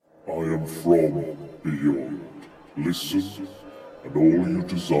I am from beyond. Listen, and all you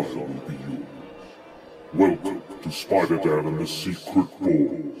desire will be yours. Welcome to Spider-Dan and the Secret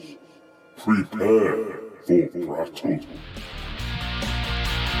Balls. Prepare for battle.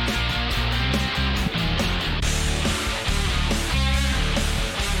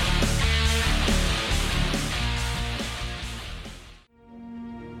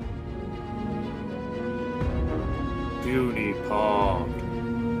 Puny Pod.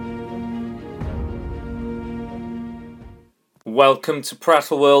 Welcome to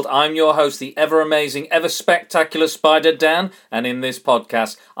Prattle World. I'm your host, the ever-amazing, ever-spectacular Spider-Dan, and in this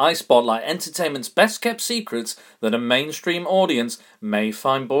podcast, I spotlight entertainment's best-kept secrets that a mainstream audience may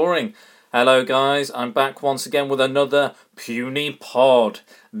find boring. Hello guys, I'm back once again with another Puny Pod.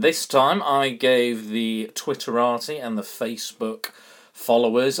 This time I gave the Twitterati and the Facebook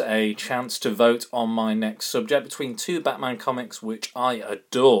followers a chance to vote on my next subject between two Batman comics which I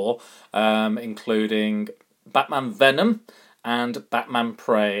adore, including Batman Venom and Batman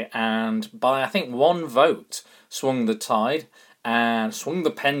Prey, and by I think one vote swung the tide and swung the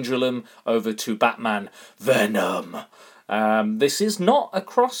pendulum over to Batman Venom. This is not a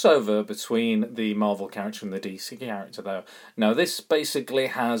crossover between the Marvel character and the DC character, though. No, this basically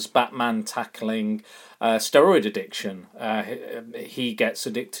has Batman tackling steroid addiction. He gets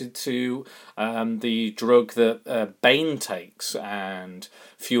addicted to the drug that Bane takes and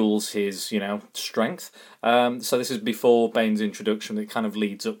fuels his, strength. So this is before Bane's introduction. It kind of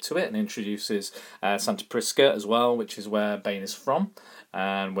leads up to it and introduces Santa Prisca as well, which is where Bane is from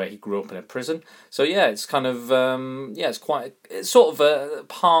and where he grew up in a prison. So yeah, it's kind of it's sort of a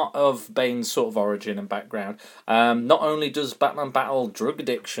part of Bane's sort of origin and background. Not only does Batman battle drug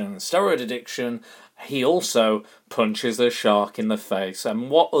addiction, steroid addiction, he also punches a shark in the face.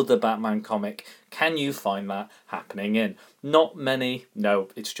 And what other Batman comic can you find that happening in? Not many. No,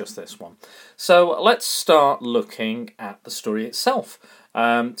 it's just this one. So let's start looking at the story itself.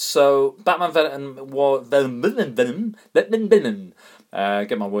 So Batman Venom.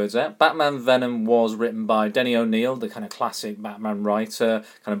 Get my words out. Batman Venom was written by Denny O'Neil, the kind of classic Batman writer,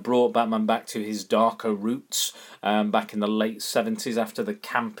 kind of brought Batman back to his darker roots back in the late 70s after the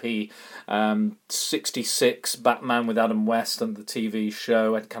campy 66 Batman with Adam West and the TV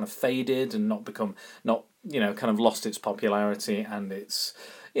show had kind of faded and kind of lost its popularity and its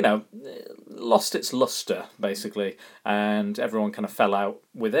lost its luster basically, and everyone kind of fell out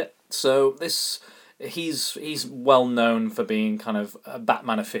with it. So he's well known for being kind of a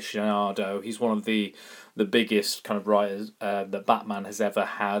Batman aficionado. He's one of the biggest kind of writers that Batman has ever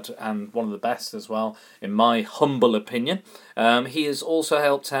had, and one of the best as well, in my humble opinion. He has also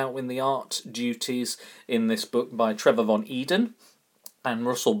helped out in the art duties in this book by Trevor Von Eden and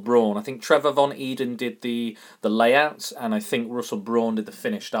Russell Braun. I think Trevor Von Eden did the layouts, and I think Russell Braun did the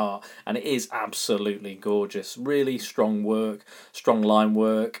finished art, and it is absolutely gorgeous. Really strong work, strong line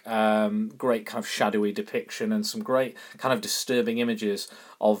work, great kind of shadowy depiction, and some great kind of disturbing images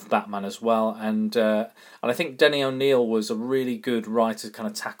of Batman as well. And I think Denny O'Neil was a really good writer to kind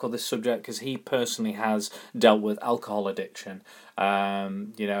of tackle this subject, because he personally has dealt with alcohol addiction.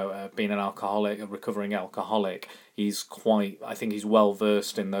 Being an alcoholic, a recovering alcoholic, I think he's well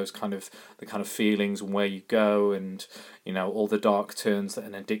versed in the kind of feelings and where you go, and all the dark turns that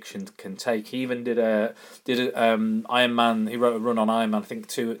an addiction can take. He even did Iron Man. He wrote a run on Iron Man, I think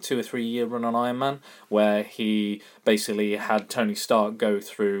 2 or 3 year run on Iron Man, where he basically had Tony Stark go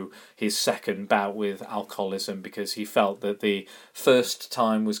through his second bout with alcoholism, because he felt that the first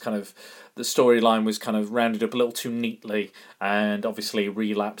time was kind of, the storyline was kind of rounded up a little too neatly, and obviously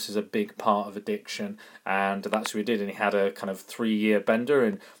relapse is a big part of addiction, and that's what he did. And he had a kind of 3 year bender,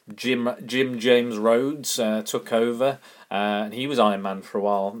 and Jim James Rhodes took over, and he was Iron Man for a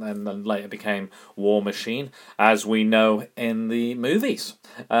while, and then later became War Machine, as we know in the movies.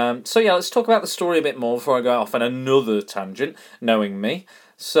 Let's talk about the story a bit more before I go off on another tangent, knowing me.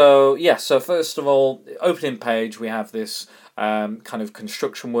 So first of all, opening page, we have this kind of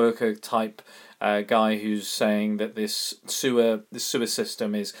construction worker type guy who's saying that this sewer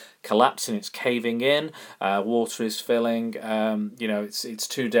system is collapsing, it's caving in, water is filling, it's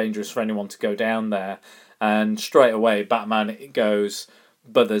too dangerous for anyone to go down there. And straight away, Batman goes,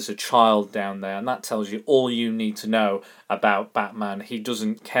 but there's a child down there, and that tells you all you need to know about Batman. He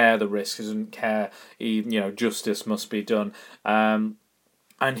doesn't care the risk, he doesn't care, justice must be done.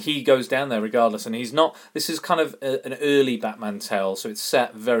 And he goes down there regardless, and he's not. This is kind of an early Batman tale, so it's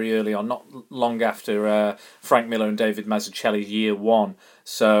set very early on, not long after Frank Miller and David Mazzucchelli's Year One.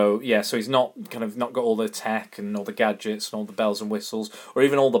 So yeah, so he's not got all the tech and all the gadgets and all the bells and whistles, or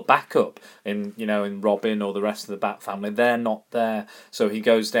even all the backup in Robin or the rest of the Bat family. They're not there, so he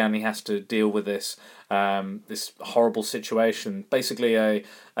goes down. And he has to deal with this horrible situation. Basically, a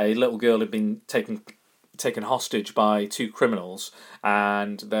little girl had been taken hostage by two criminals,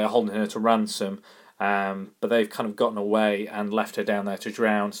 and they're holding her to ransom. But they've kind of gotten away and left her down there to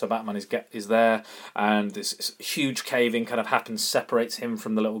drown. So Batman is there, and this huge cave-in kind of happens, separates him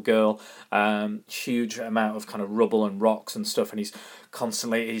from the little girl. Huge amount of kind of rubble and rocks and stuff, and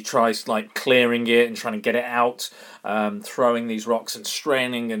he tries like clearing it and trying to get it out, throwing these rocks and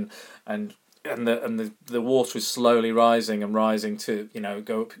straining and the water is slowly rising to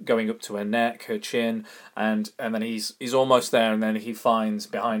going up to her neck, her chin, and then he's almost there, and then he finds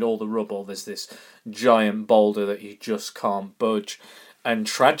behind all the rubble there's this giant boulder that he just can't budge, and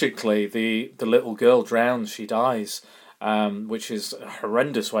tragically the little girl drowns. She dies, which is a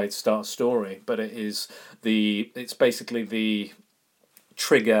horrendous way to start a story, but it's basically the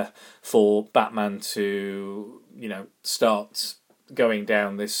trigger for Batman to start going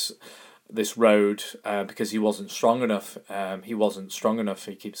down this road, because he wasn't strong enough.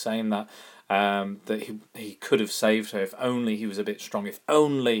 He keeps saying that he could have saved her if only he was a bit strong. If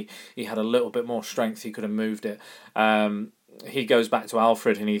only he had a little bit more strength, he could have moved it. He goes back to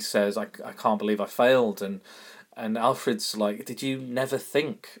Alfred and he says, I can't believe I failed. And Alfred's like, did you never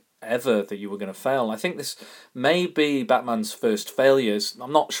think ever that you were going to fail? I think this may be Batman's first failures.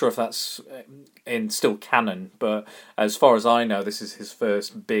 I'm not sure if that's in still canon, but as far as I know, this is his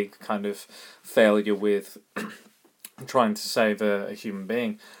first big kind of failure with trying to save a human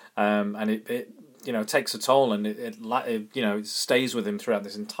being, and it takes a toll, and it stays with him throughout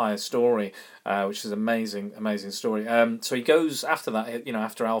this entire story, which is amazing story. So he goes after that,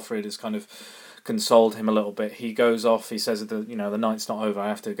 after Alfred has kind of consoled him a little bit, he goes off. He says that the night's not over. I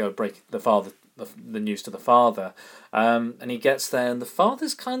have to go break the news to the father, and he gets there, and the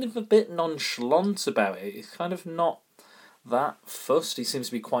father's kind of a bit nonchalant about it. He's kind of not that fussed. He seems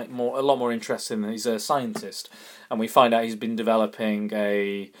to be a lot more interested in. He's a scientist, and we find out he's been developing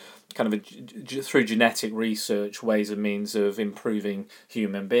a kind of through genetic research ways and means of improving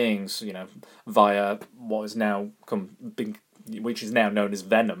human beings. Via what is now which is now known as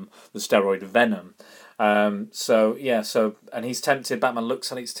Venom, the steroid Venom. And he's tempted. Batman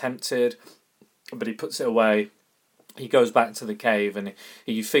looks at it, he's tempted, but he puts it away. He goes back to the cave, and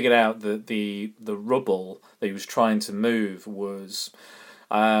he figured out that the rubble that he was trying to move was,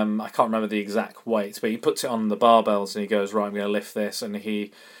 I can't remember the exact weight, but he puts it on the barbells and he goes, right, I'm going to lift this, and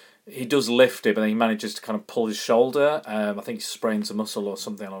he does lift it, but then he manages to kind of pull his shoulder. I think he sprains a muscle or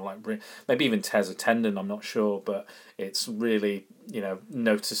something, or maybe even tears a tendon. I'm not sure, but it's really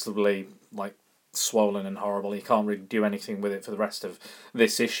noticeably swollen and horrible. He can't really do anything with it for the rest of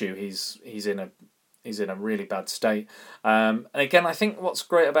this issue. He's in a really bad state. And again, I think what's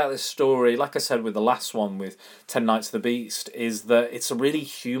great about this story, like I said with the last one with 10 Nights of the Beast, is that it's a really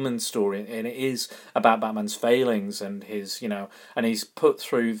human story, and it is about Batman's failings and his, and he's put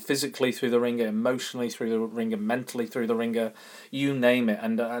through physically through the ringer, emotionally through the ringer, mentally through the ringer, you name it.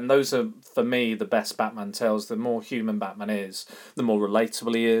 And those are, for me, the best Batman tales. The more human Batman is, the more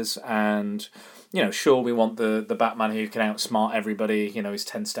relatable he is, and sure, we want the Batman who can outsmart everybody, he's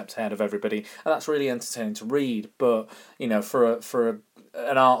 10 steps ahead of everybody, and that's really entertaining to read, but, for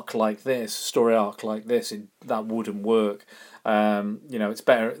an arc like this, story arc like this, that wouldn't work. It's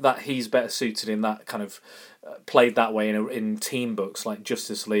better that he's better suited in that kind of, played that way in team books like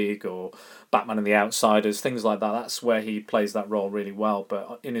Justice League or Batman and the Outsiders, things like that. That's where he plays that role really well,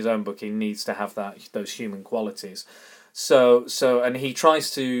 but in his own book, he needs to have those human qualities. And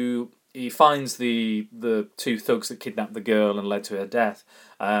he finds the two thugs that kidnapped the girl and led to her death,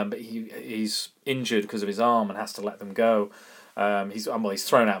 but he's injured because of his arm and has to let them go. He's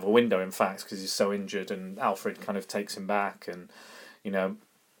thrown out of a window, in fact, because he's so injured, and Alfred kind of takes him back, and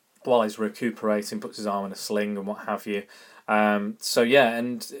while he's recuperating, puts his arm in a sling and what have you. And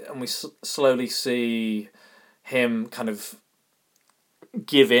we slowly see him kind of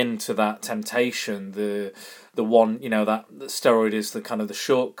give in to that temptation. The one, that the steroid is the kind of the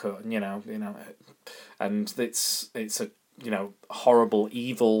shortcut, and it's a horrible,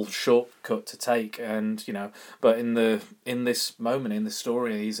 evil shortcut to take, and but in this moment in the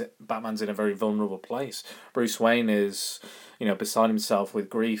story, Batman's in a very vulnerable place. Bruce Wayne is beside himself with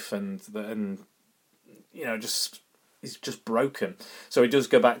grief and just he's just broken. So he does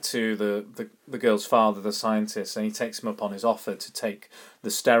go back to the girl's father, the scientist, and he takes him up on his offer to take the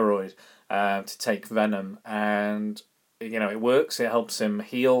steroid, to take venom, and it works. It helps him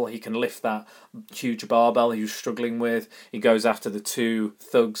heal. He can lift that huge barbell he was struggling with. He goes after the two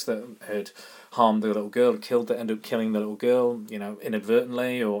thugs that had harmed the little girl, ended up killing the little girl,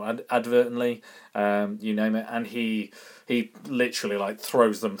 inadvertently or advertently, you name it. And he literally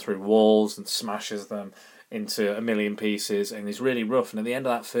throws them through walls and smashes them into a million pieces, and he's really rough. And at the end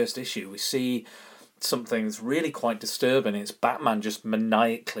of that first issue, we see something that's really quite disturbing. It's Batman just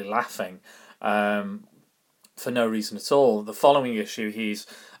maniacally laughing, for no reason at all. The following issue, he's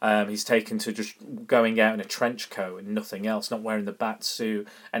taken to just going out in a trench coat and nothing else, not wearing the bat suit,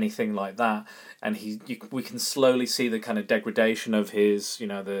 anything like that. And we can slowly see the kind of degradation of his,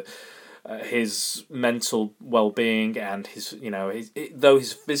 his mental well-being, and his, though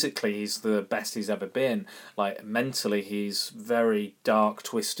physically he's the best he's ever been, mentally he's very dark,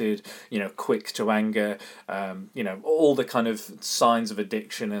 twisted, quick to anger, all the kind of signs of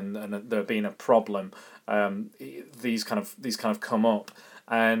addiction and there being a problem. These kind of come up,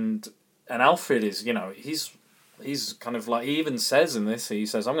 and Alfred is, he's kind of he even says in this, he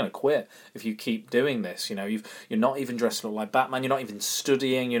says, I'm going to quit if you keep doing this. You're not even dressed up like Batman. You're not even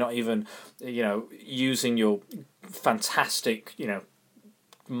studying. You're not even, using your fantastic,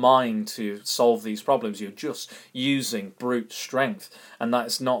 mind to solve these problems. You're just using brute strength, and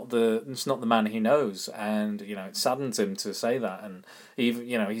it's not the man he knows. And it saddens him to say that. And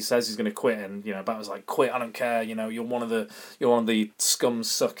he says he's going to quit, and Batman's like, quit, I don't care. You're one of the scum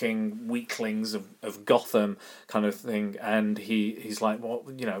sucking weaklings of Gotham, kind of thing. And he's like, well,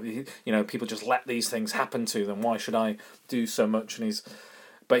 people just let these things happen to them. Why should I do so much?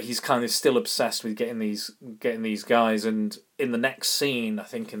 But he's kind of still obsessed with getting these guys. And in the next scene, I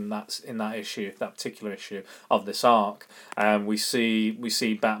think in that issue, that particular issue of this arc, we see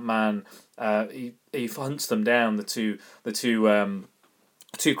Batman. He hunts them down, the two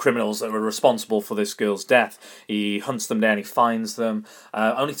criminals that were responsible for this girl's death. He hunts them down. He finds them,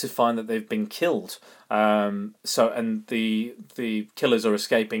 only to find that they've been killed. And the killers are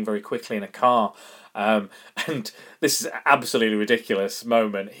escaping very quickly in a car. And this is an absolutely ridiculous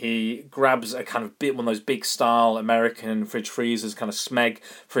moment. He grabs a kind of one of those big style American fridge freezers, kind of Smeg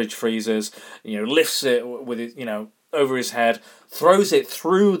fridge freezers, lifts it with it, over his head, throws it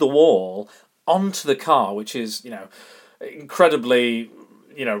through the wall onto the car, which is, incredibly,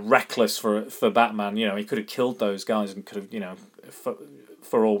 reckless for Batman. He could have killed those guys and could have,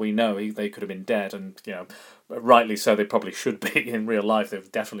 for all we know, they could have been dead, and rightly so. They probably should be in real life. They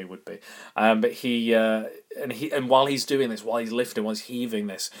definitely would be. But and while he's doing this, while he's lifting, while he's heaving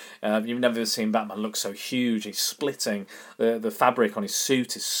this, you've never seen Batman look so huge. He's splitting the fabric on his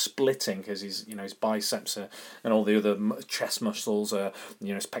suit is splitting because his biceps and all the other chest muscles,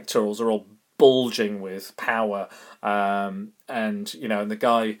 his pectorals are all bulging with power. And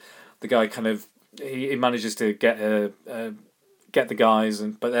the guy kind of he manages to get the guys,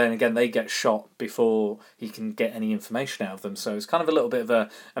 but then again they get shot before he can get any information out of them. So it's kind of a little bit of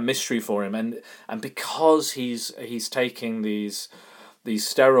a mystery for him, and because he's taking these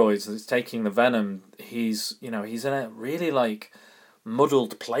steroids, he's taking the venom. He's in a really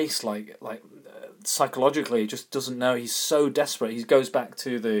muddled place, psychologically. He just doesn't know. He's so desperate. He goes back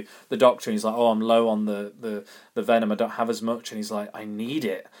to the doctor and he's like, oh, I'm low on the venom. I don't have as much. And he's like, I need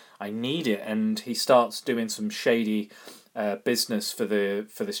it. And he starts doing some shady business for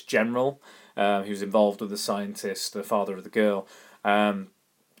this general who's involved with the scientist, the father of the girl,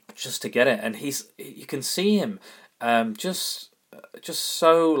 just to get it. And you can see him just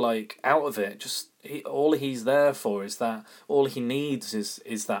so out of it. All he's there for is that. All he needs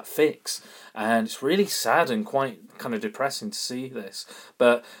is that fix, and it's really sad and quite kind of depressing to see this.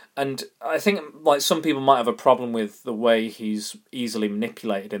 And I think some people might have a problem with the way he's easily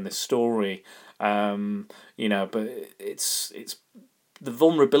manipulated in this story. But it's the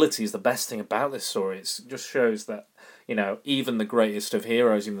vulnerability is the best thing about this story. It just shows that even the greatest of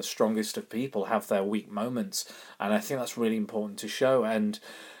heroes, even the strongest of people, have their weak moments, and I think that's really important to show. And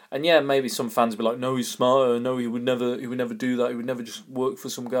yeah, maybe some fans will be like, no, he's smarter. No, he would never do that. He would never just work for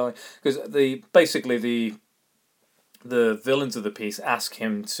some guy, because the villains of the piece ask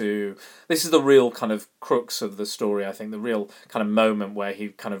him to. This is the real kind of crux of the story. I think the real kind of moment where he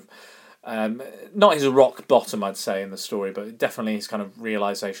kind of. Not his rock bottom, I'd say, in the story, but definitely his kind of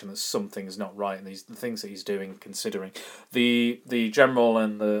realization that something is not right, and the things that he's doing, considering the general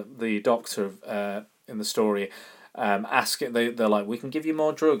and the doctor in the story ask it. They're like, we can give you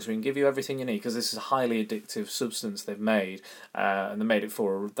more drugs, we can give you everything you need, because this is a highly addictive substance they've made, and they made it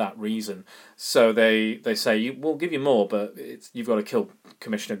for that reason. So they say, we'll give you more, but you've got to kill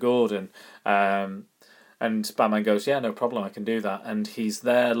Commissioner Gordon. And Batman goes, yeah, no problem, I can do that. And he's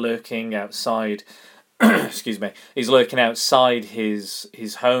there lurking outside. Excuse me. He's lurking outside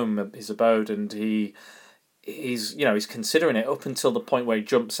his home, his abode, and he's considering it up until the point where he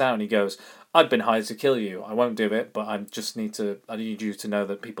jumps out and he goes, I've been hired to kill you. I won't do it, but I need you to know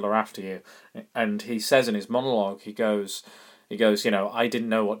that people are after you. And he says in his monologue, he goes, I didn't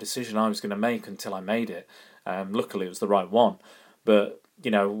know what decision I was going to make until I made it. Luckily, it was the right one. But he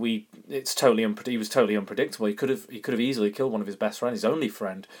was totally unpredictable. He could have easily killed one of his best friends, his only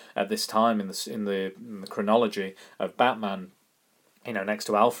friend at this time in the chronology of Batman. Next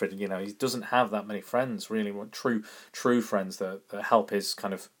to Alfred, he doesn't have that many friends, really, true friends that help his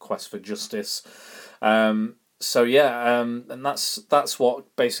kind of quest for justice. And that's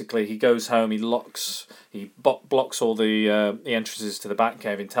what basically he goes home. He blocks all the entrances to the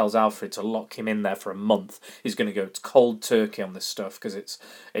Batcave and tells Alfred to lock him in there for a month. He's going to go cold turkey on this stuff because it's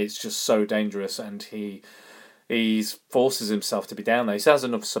just so dangerous, and he forces himself to be down there. He has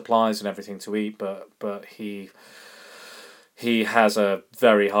enough supplies and everything to eat, but he has a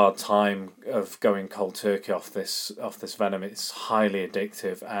very hard time of going cold turkey off this venom. It's highly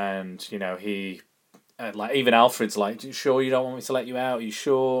addictive, and he. Even Alfred's like, you sure you don't want me to let you out? Are you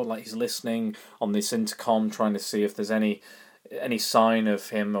sure? Like, he's listening on this intercom, trying to see if there's any sign of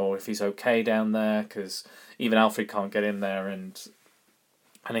him or if he's okay down there, because even Alfred can't get in there, and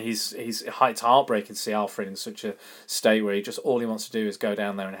it's heartbreaking to see Alfred in such a state where all he wants to do is go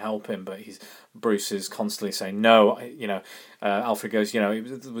down there and help him, but Bruce is constantly saying no. Alfred goes,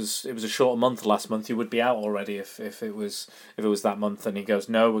 it was a short month last month. You would be out already if it was that month. And he goes,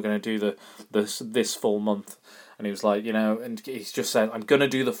 no, we're going to do this full month. And he was like, and he's just said, I'm going to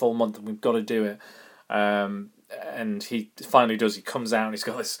do the full month, and we've got to do it. And he finally does. He comes out and he's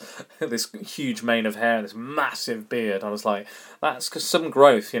got this huge mane of hair, this massive beard. I was like, that's because some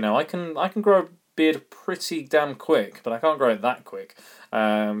growth. I can grow a beard pretty damn quick, but I can't grow it that quick.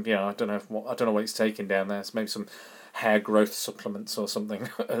 I don't know what he's taking down there. It's maybe some hair growth supplements or something.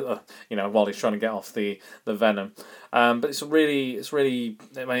 While he's trying to get off the venom. But it's really.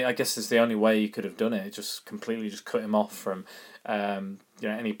 I mean, I guess it's the only way you could have done it. It just completely cut him off from.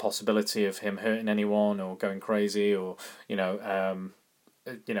 Any possibility of him hurting anyone or going crazy or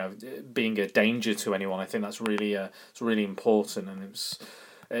being a danger to anyone. I think that's really it's really important,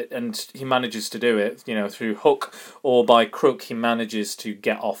 and he manages to do it, through hook or by crook. He manages to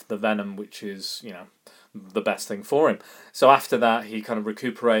get off the venom, which is the best thing for him. So after that, he kind of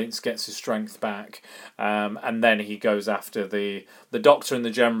recuperates, gets his strength back, and then he goes after the doctor and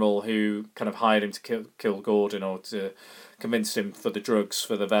the general who kind of hired him to kill Gordon, or to convinced him for the drugs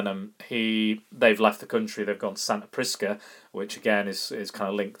for the venom. They've left the country. They've gone to Santa Prisca, which again is kind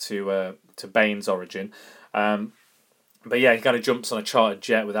of linked to Bane's origin. But yeah, he kind of jumps on a chartered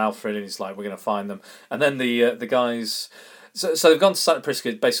jet with Alfred, and he's like, "We're going to find them." And then the guys. So they've gone to Santa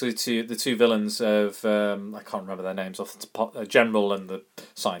Prisca, basically to the two villains of I can't remember their names off the top, General and the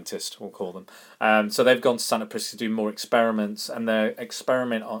scientist, we'll call them. So they've gone to Santa Prisca to do more experiments, and they're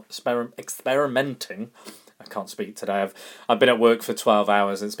experimenting. I can't speak today. I've been at work for 12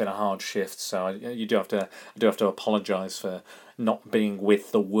 hours. It's been a hard shift, so I do have to apologise for not being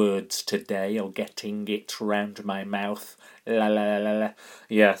with the words today or getting it round my mouth. La la la la.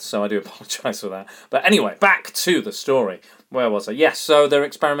 Yeah, so I do apologise for that. But anyway, back to the story. Where was I? Yes, so they're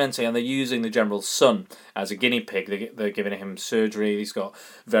experimenting and they're using the General's son as a guinea pig. They're giving him surgery. He's got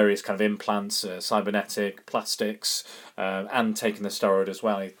various kind of implants, cybernetic, plastics, and taking the steroid as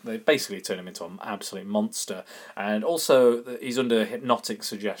well. They basically turn him into an absolute monster. And also, he's under hypnotic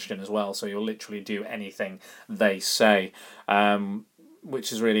suggestion as well, so he'll literally do anything they say,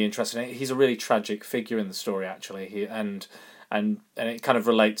 which is really interesting. He's a really tragic figure in the story, actually. And it kind of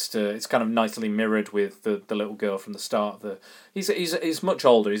relates to, it's kind of nicely mirrored with the little girl from the start. He's much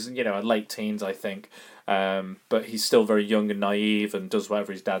older. He's late teens, I think, but he's still very young and naive and does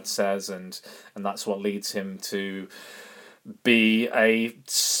whatever his dad says, and that's what leads him to be a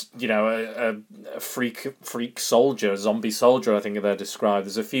freak soldier, a zombie soldier. I think they're described.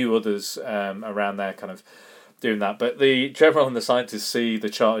 There's a few others around there, kind of doing that, but the General and the scientists see the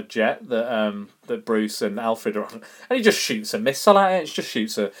chartered jet that Bruce and Alfred are on, and he just shoots a missile at it. It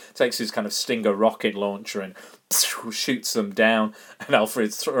just takes his kind of Stinger rocket launcher and shoots them down, and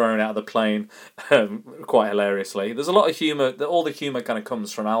Alfred's thrown out of the plane quite hilariously. There's a lot of humour. All the humour kind of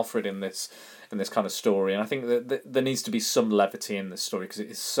comes from Alfred in this kind of story, and I think that there needs to be some levity in this story because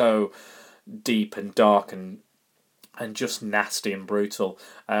it is so deep and dark and and just nasty and brutal.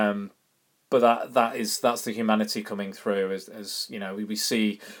 But that's the humanity coming through as you know, we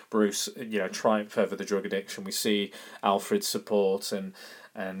see Bruce, you know, triumph over the drug addiction. We see Alfred's support, and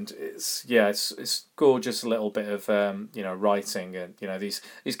it's gorgeous little bit of you know, writing, and you know, these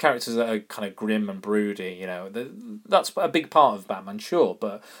characters that are kind of grim and broody. You know, that's a big part of Batman, sure,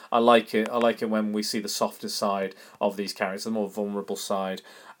 but I like it when we see the softer side of these characters, the more vulnerable side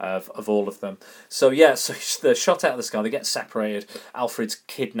of all of them. So yeah, so they're shot out of the sky. They get separated. Alfred's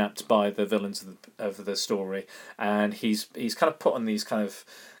kidnapped by the villains of the story, and he's kind of put on these kind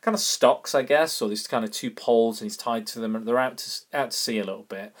of stocks, I guess, or these kind of two poles, and he's tied to them, and they're out to sea a little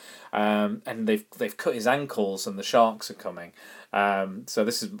bit. And they've cut his ankles, and the sharks are coming. So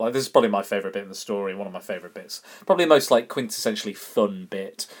this is probably my favourite bit in the story. One of my favourite bits, probably the most like quintessentially fun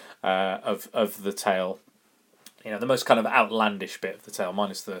bit of the tale. You know, the most kind of outlandish bit of the tale,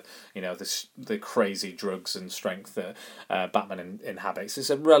 minus the, you know, the crazy drugs and strength that Batman inhabits.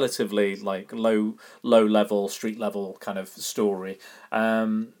 It's a relatively like low level, street level kind of story.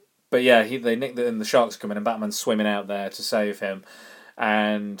 But yeah, they nick and the sharks come in, and Batman's swimming out there to save him.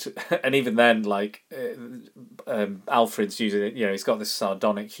 And even then, like Alfred's using it. You know, he's got this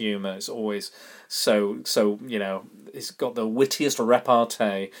sardonic humour. It's always so you know. He's got the wittiest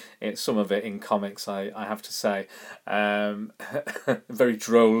repartee. Some of it in comics, I have to say. Very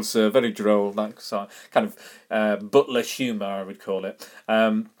droll, sir. Very droll. That kind of butler humour, I would call it.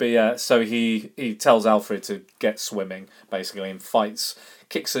 But yeah, so he tells Alfred to get swimming basically, and fights,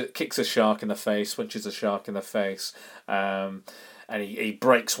 kicks a shark in the face, punches a shark in the face. And he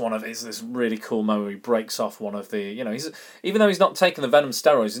breaks one of this really cool moment where he breaks off one of the, you know, even though he's not taking the venom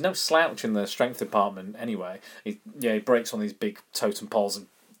steroids, he's no slouch in the strength department anyway. He breaks one of these big totem poles and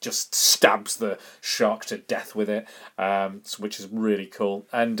just stabs the shark to death with it, which is really cool.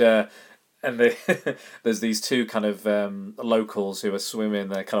 And there's these two kind of locals who are swimming.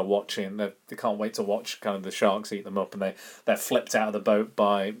 They're kind of watching. They can't wait to watch kind of the sharks eat them up. And they're flipped out of the boat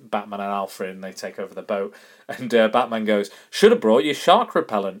by Batman and Alfred, and they take over the boat. And Batman goes, "Should have brought you shark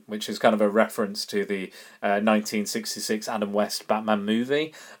repellent," which is kind of a reference to the 1966 Adam West Batman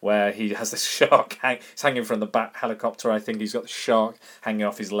movie, where he has this shark hanging from the bat helicopter. I think he's got the shark hanging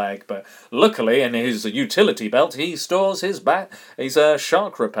off his leg, but luckily in his utility belt he stores his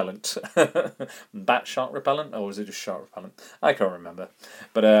shark repellent. Bat shark repellent, or was it just shark repellent? I can't remember.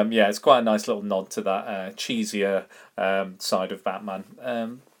 But yeah, it's quite a nice little nod to that cheesier side of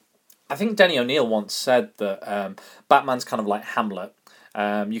Batman. I think Denny O'Neil once said that Batman's kind of like Hamlet.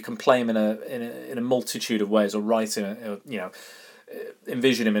 You can play him in a multitude of ways, or write him, you know,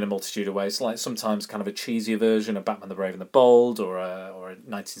 envision him in a multitude of ways. Like sometimes kind of a cheesier version of Batman the Brave and the Bold, or a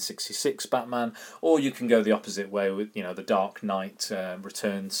 1966 Batman, or you can go the opposite way with, you know, the Dark Knight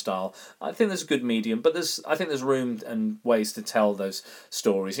Return style. I think there's a good medium, but I think there's room and ways to tell those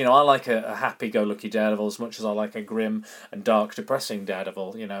stories. You know, I like a happy-go-lucky Daredevil as much as I like a grim and dark, depressing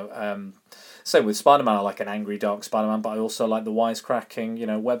Daredevil. You know. Same with Spider-Man, I like an angry, dark Spider-Man, but I also like the wisecracking, you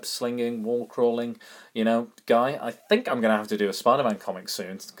know, web-slinging, wall-crawling, you know, guy. I think I'm going to have to do a Spider-Man comic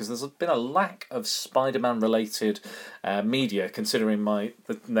soon, because there's been a lack of Spider-Man-related media, considering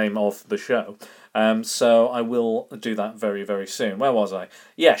the name of the show. So I will do that very, very soon. Where was I?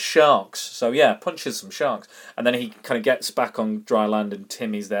 Yeah, sharks. So yeah, punches some sharks. And then he kind of gets back on dry land, and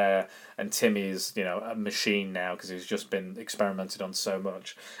Timmy's there. And Timmy is, you know, a machine now because he's just been experimented on so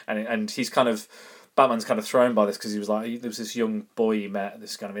much. And he's kind of... Batman's kind of thrown by this because he was like... There was this young boy he met,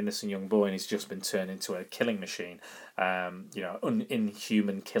 this kind of innocent young boy, and he's just been turned into a killing machine. You know,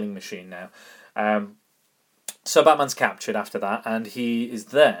 inhuman killing machine now. So Batman's captured after that, and he is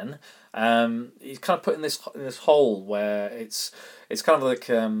then... he's kind of put in this hole where it's kind of like...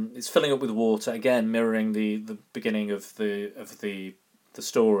 it's filling up with water, again, mirroring the beginning of the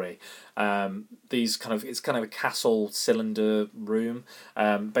story. It's kind of a castle cylinder room.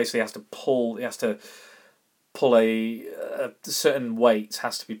 Basically, he has to pull a certain weight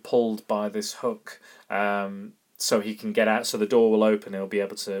has to be pulled by this hook, so he can get out. So the door will open, and he'll be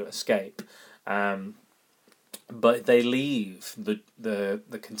able to escape. But they leave the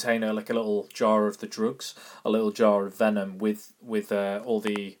container, like a little jar of the drugs, a little jar of venom with all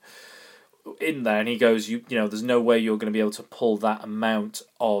the in there, and he goes, you know, there's no way you're going to be able to pull that amount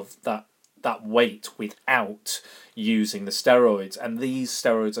of that weight without using the steroids. And these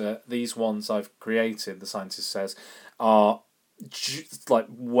steroids these ones I've created, the scientist says, are like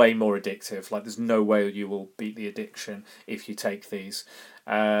way more addictive. Like there's no way you will beat the addiction if you take these.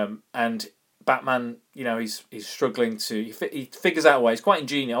 And Batman, you know, he's struggling to... He figures out a way. It's quite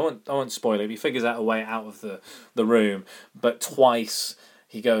ingenious. I won't spoil it. He figures out a way out of the room, but twice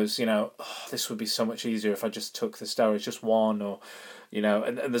he goes, "Oh, this would be so much easier if I just took the steroids, just one," or,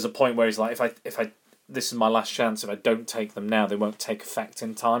 and there's a point where he's like, if I this is my last chance. If I don't take them now, they won't take effect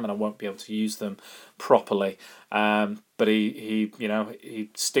in time, and I won't be able to use them properly. But he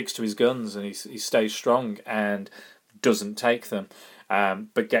sticks to his guns, and he stays strong and doesn't take them,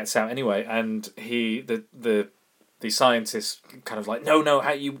 but gets out anyway. And the scientists kind of like, no,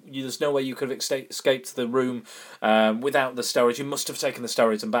 how you there's no way you could have escaped the room without the steroids. You must have taken the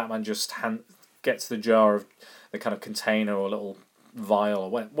steroids. And Batman just gets the jar of the kind of container or little vial or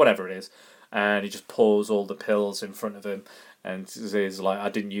whatever it is, and he just pours all the pills in front of him, and is like, "I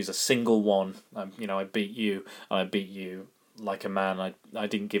didn't use a single one. I beat you, and I beat you like a man. I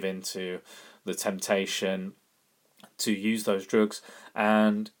didn't give in to the temptation to use those drugs."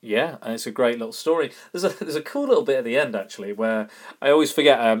 And yeah, and it's a great little story. There's a cool little bit at the end, actually, where I always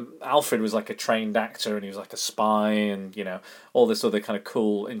forget Alfred was like a trained actor, and he was like a spy, and all this other kind of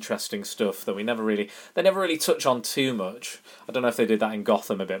cool, interesting stuff that they never really touch on too much. I don't know if they did that in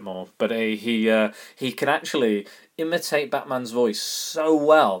Gotham a bit more, but he can actually imitate Batman's voice so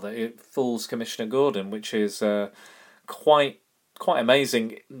well that it fools Commissioner Gordon, which is quite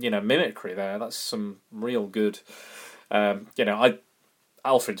amazing, mimicry there. That's some real good.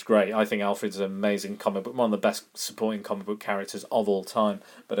 Alfred's great. I think Alfred's an amazing comic book, one of the best supporting comic book characters of all time.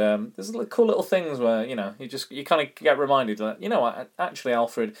 But there's cool little things where you kind of get reminded that actually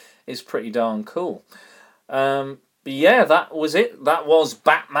Alfred is pretty darn cool. But yeah, that was it. That was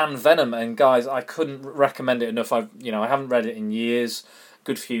Batman Venom, and guys, I couldn't recommend it enough. I haven't read it in years,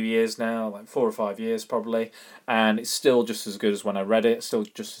 good few years now, like 4 or 5 years probably, and it's still just as good as when I read it. It's still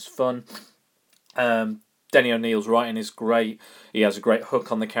just as fun. Denny O'Neil's writing is great. He has a great hook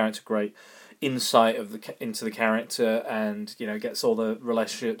on the character, great insight into the character, and gets all the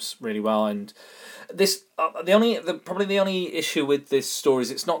relationships really well. And this probably the only issue with this story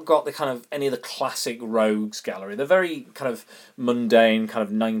is it's not got the kind of any of the classic rogues gallery. They're very kind of mundane, kind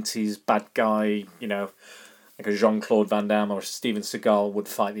of 90s bad guy, like a Jean-Claude Van Damme or a Steven Seagal would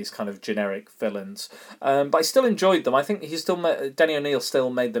fight these kind of generic villains. But I still enjoyed them. I think Denny O'Neil still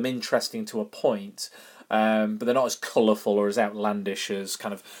made them interesting to a point. But they're not as colourful or as outlandish as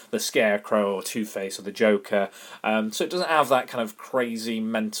kind of the Scarecrow or Two-Face or the Joker. So it doesn't have that kind of crazy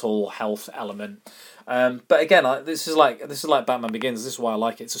mental health element. But again, this is like Batman Begins. This is why I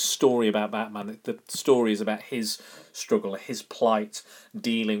like it. It's a story about Batman. The story is about his struggle, his plight,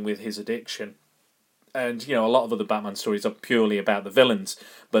 dealing with his addiction. And, a lot of other Batman stories are purely about the villains,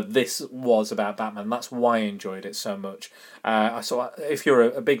 but this was about Batman. That's why I enjoyed it so much. If you're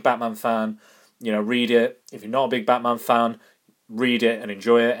a big Batman fan, read it. If you're not a big Batman fan, read it and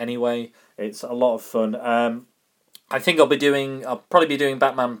enjoy it anyway. It's a lot of fun. I think I'll probably be doing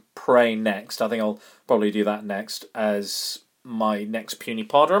Batman Prey next. I think I'll probably do that next as my next puny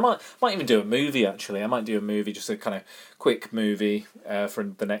pod, or I might even do a movie, actually. I might do a movie, just a kind of quick movie for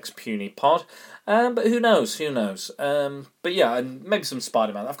the next puny pod. But who knows? But yeah, and maybe some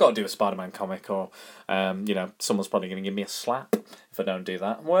Spider-Man. I've got to do a Spider-Man comic, or someone's probably going to give me a slap if I don't do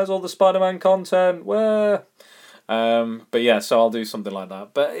that. Where's all the Spider-Man content? Where? But yeah, so I'll do something like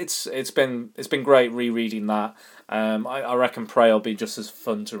that. But it's been great rereading that. I reckon Prey will be just as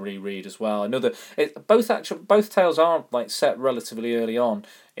fun to reread as well. I know that both tales are like set relatively early on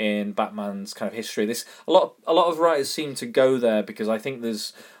in Batman's kind of history. A lot of writers seem to go there because I think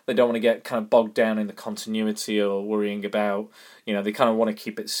they don't want to get kind of bogged down in the continuity or worrying about, they kind of want to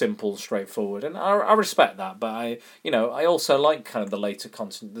keep it simple, straightforward, and I respect that. But I also like kind of the later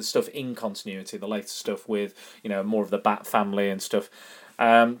the stuff in continuity, the later stuff with more of the Bat family and stuff.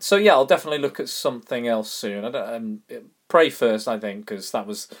 So yeah, I'll definitely look at something else soon. Prey first, I think, because that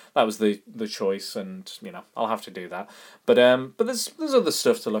was the choice, and I'll have to do that. But there's other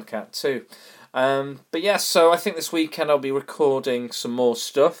stuff to look at too. But yeah, so I think this weekend I'll be recording some more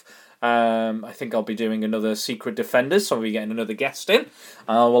stuff. I think I'll be doing another Secret Defenders, so I'll be getting another guest in.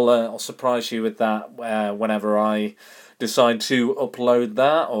 I'll surprise you with that whenever I decide to upload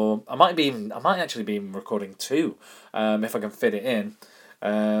that, or I might actually be recording 2 if I can fit it in.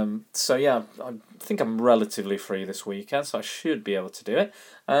 So yeah, I think I'm relatively free this weekend, so I should be able to do it.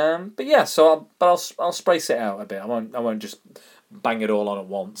 But yeah, I'll space it out a bit. I won't just bang it all on at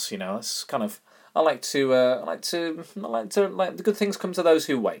once. It's kind of I like the good things come to those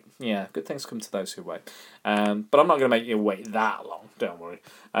who wait. Yeah, good things come to those who wait. But I'm not going to make you wait that long. Don't worry.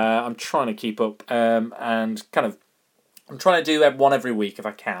 I'm trying to keep up and kind of. I'm trying to do one every week if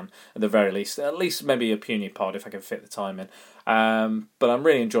I can, at the very least. At least maybe a puny pod if I can fit the time in. But I'm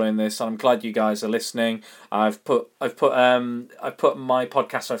really enjoying this, and I'm glad you guys are listening. I've put my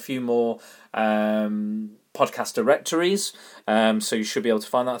podcast on a few more podcast directories, so you should be able to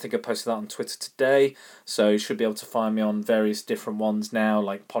find that. I think I posted that on Twitter today, so you should be able to find me on various different ones now,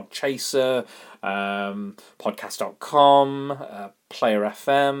 like Podchaser, podcast.com, Player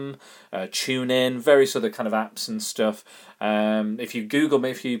FM, TuneIn, various other kind of apps and stuff. If you Google me,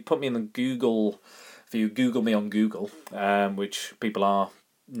 if you put me in the Google, if you Google me on Google, which people are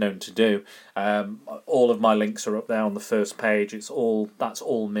known to do, all of my links are up there on the first page. That's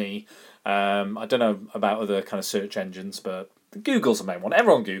all me. I don't know about other kind of search engines, but Google's the main one.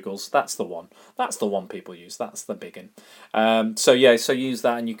 Everyone Googles. That's the one. That's the one people use. That's the big one. So use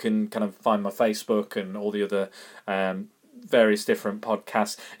that, and you can kind of find my Facebook and all the other various different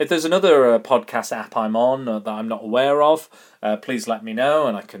podcasts. If there's another podcast app I'm on that I'm not aware of, please let me know,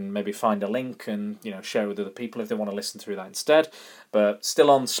 and I can maybe find a link and share with other people if they want to listen through that instead. But still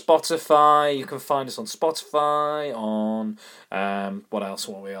on Spotify. You can find us on Spotify. On what else?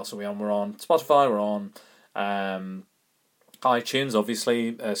 What else are we on? We're on Spotify. We're on iTunes,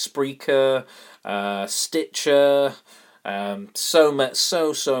 obviously, Spreaker, Stitcher,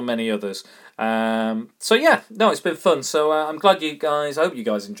 so many others. It's been fun. So I'm glad I hope you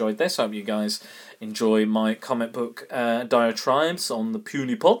guys enjoyed this. I hope you guys enjoy my comic book diatribes on the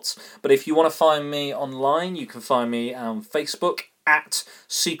Puny Pods. But if you want to find me online, you can find me on Facebook at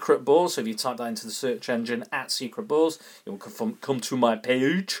Secret Boars. So if you type that into the search engine, at Secret Boars, you'll come to my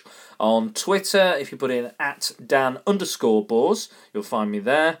page. On Twitter, if you put in at Dan_Boars, you'll find me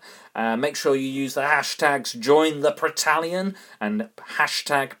there. Make sure you use the hashtags Join the Pratalion and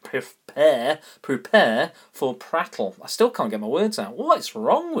hashtag prepare for prattle. I still can't get my words out. What is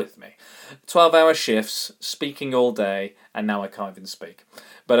wrong with me? 12-hour shifts, speaking all day, and now I can't even speak.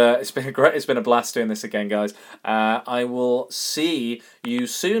 But it's been a blast doing this again, guys. I will see you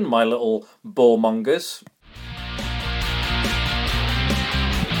soon, my little boarmongers.